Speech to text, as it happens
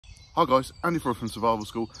Hi guys, Andy from Survival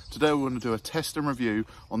School. Today we're going to do a test and review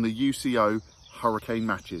on the UCO Hurricane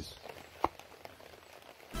Matches.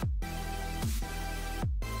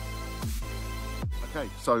 Okay,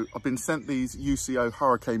 so I've been sent these UCO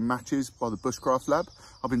Hurricane Matches by the Bushcraftlab.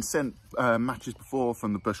 I've been sent matches before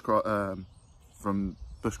from the Bushcraftlab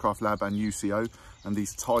and UCO, and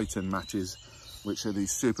these Titan matches, which are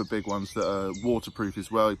these super big ones that are waterproof as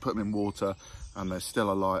well. You put them in water and they're still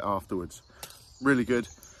alight afterwards. Really good.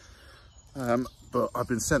 But I've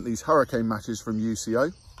been sent these Hurricane Matches from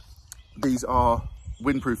UCO. These are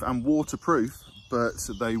windproof and waterproof, but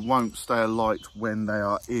they won't stay alight when they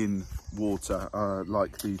are in water,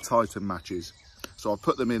 like the Titan matches. So I've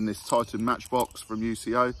put them in this Titan match box from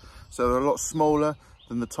UCO. So they're a lot smaller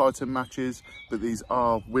than the Titan matches, but these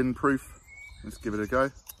are windproof. Let's give it a go.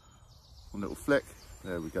 One little flick.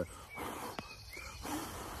 There we go.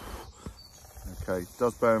 Okay,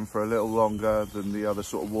 does burn for a little longer than the other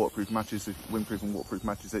sort of waterproof matches, windproof and waterproof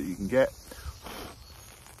matches that you can get.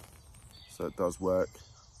 So it does work.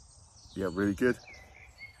 Yeah, really good.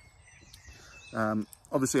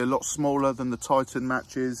 Obviously a lot smaller than the Titan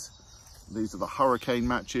matches. These are the Hurricane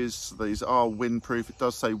matches. These are windproof. It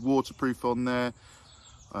does say waterproof on there.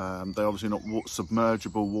 They're obviously not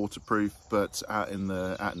submergible waterproof, but out in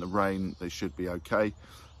the rain they should be okay.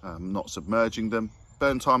 Not submerging them.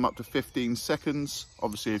 Burn time up to 15 seconds.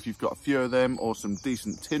 Obviously, if you've got a few of them or some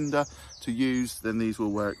decent tinder to use, then these will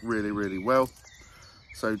work really, really well.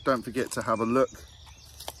 So don't forget to have a look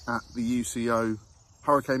at the UCO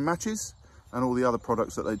Hurricane Matches and all the other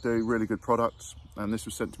products that they do. Really good products. And this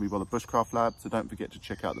was sent to me by the Bushcraftlab. So don't forget to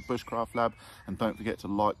check out the Bushcraftlab, and don't forget to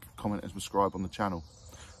like, comment and subscribe on the channel.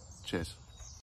 Cheers.